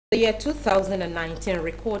The year 2019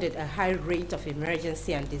 recorded a high rate of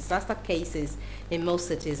emergency and disaster cases in most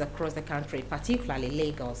cities across the country, particularly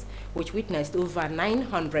Lagos, which witnessed over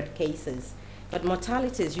 900 cases. But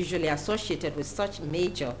mortalities usually associated with such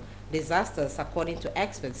major disasters, according to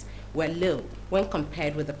experts, were low when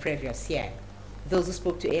compared with the previous year. Those who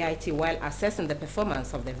spoke to AIT while assessing the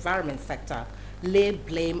performance of the environment sector lay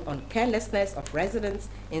blame on carelessness of residents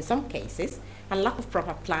in some cases and lack of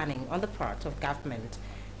proper planning on the part of government.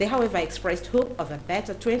 They, however, expressed hope of a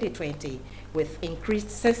better 2020 with increased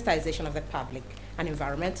sensitization of the public and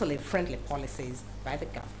environmentally friendly policies by the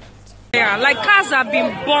government. Yeah, like cars have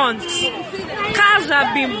been burnt. Cars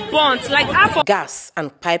have been burnt. Like half of gas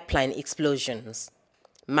and pipeline explosions,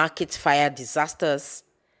 market fire disasters,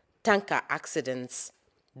 tanker accidents,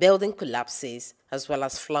 building collapses, as well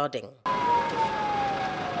as flooding.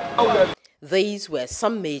 These were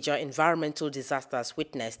some major environmental disasters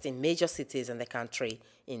witnessed in major cities in the country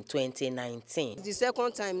in 2019. The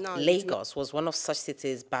second time now. Lagos was one of such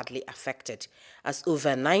cities badly affected, as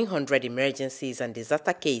over 900 emergencies and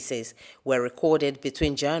disaster cases were recorded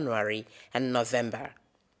between January and November.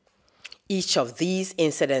 Each of these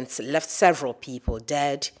incidents left several people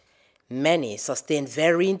dead. Many sustained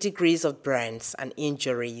varying degrees of burns and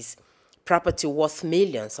injuries, property worth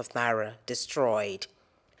millions of naira destroyed.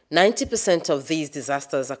 90% of these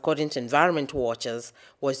disasters, according to environment watchers,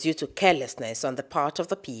 was due to carelessness on the part of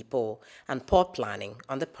the people and poor planning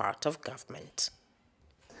on the part of government.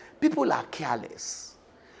 People are careless.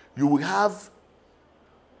 You will have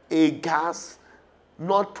a gas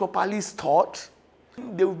not properly stored.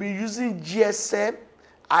 They will be using GSM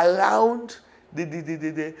around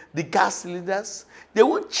the gas cylinders. They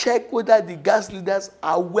won't check whether the gas cylinders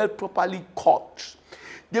are well properly corked.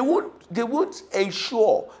 They won't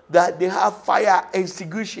ensure that they have fire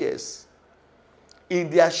extinguishers in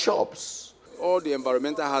their shops. All the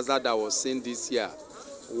environmental hazard that was seen this year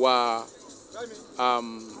were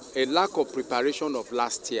a lack of preparation of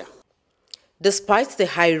last year. Despite the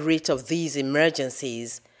high rate of these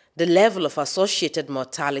emergencies, the level of associated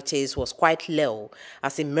mortalities was quite low,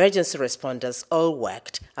 as emergency responders all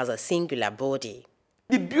worked as a singular body.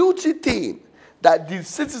 The beauty thing that the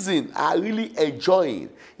citizens are really enjoying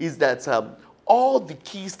is that all the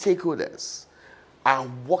key stakeholders are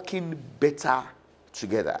working better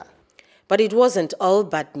together. But it wasn't all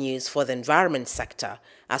bad news for the environment sector,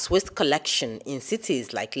 as waste collection in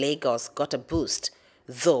cities like Lagos got a boost,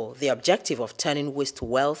 though the objective of turning waste to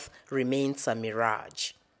wealth remains a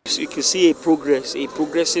mirage. So you can see a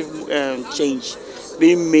progressive change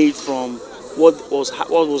being made from what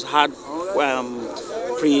was had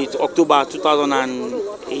pre-October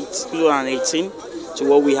 2018 to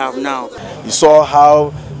what we have now. You saw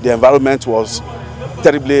how the environment was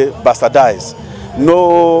terribly bastardized.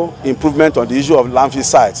 No improvement on the issue of landfill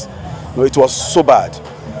sites. No, it was so bad.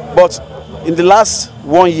 But in the last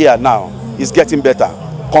 1 year now, it's getting better.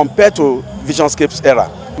 Compared to Visionscape's era,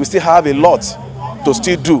 we still have a lot to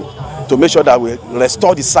still do to make sure that we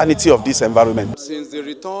restore the sanity of this environment. Since the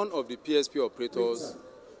return of the PSP operators,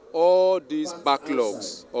 all these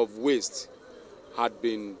backlogs of waste had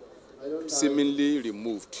been seemingly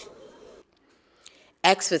removed.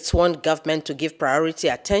 Experts want government to give priority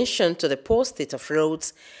attention to the poor state of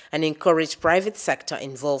roads and encourage private sector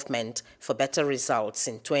involvement for better results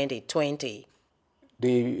in 2020.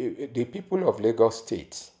 The people of Lagos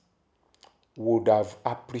State would have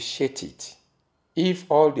appreciated if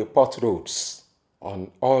all the port roads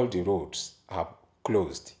on all the roads are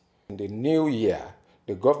closed. In the new year,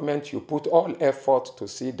 the government should put all effort to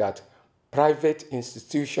see that private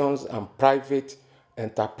institutions and private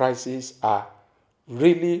enterprises are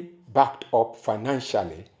really backed up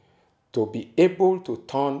financially to be able to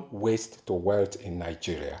turn waste to wealth in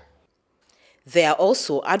Nigeria. They are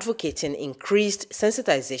also advocating increased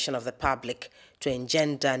sensitization of the public to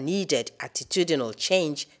engender needed attitudinal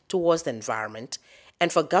change towards the environment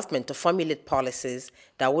and for government to formulate policies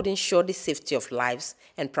that would ensure the safety of lives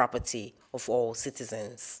and property of all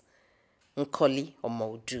citizens. Nkoli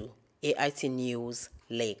Omodu, AIT News,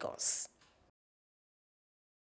 Lagos.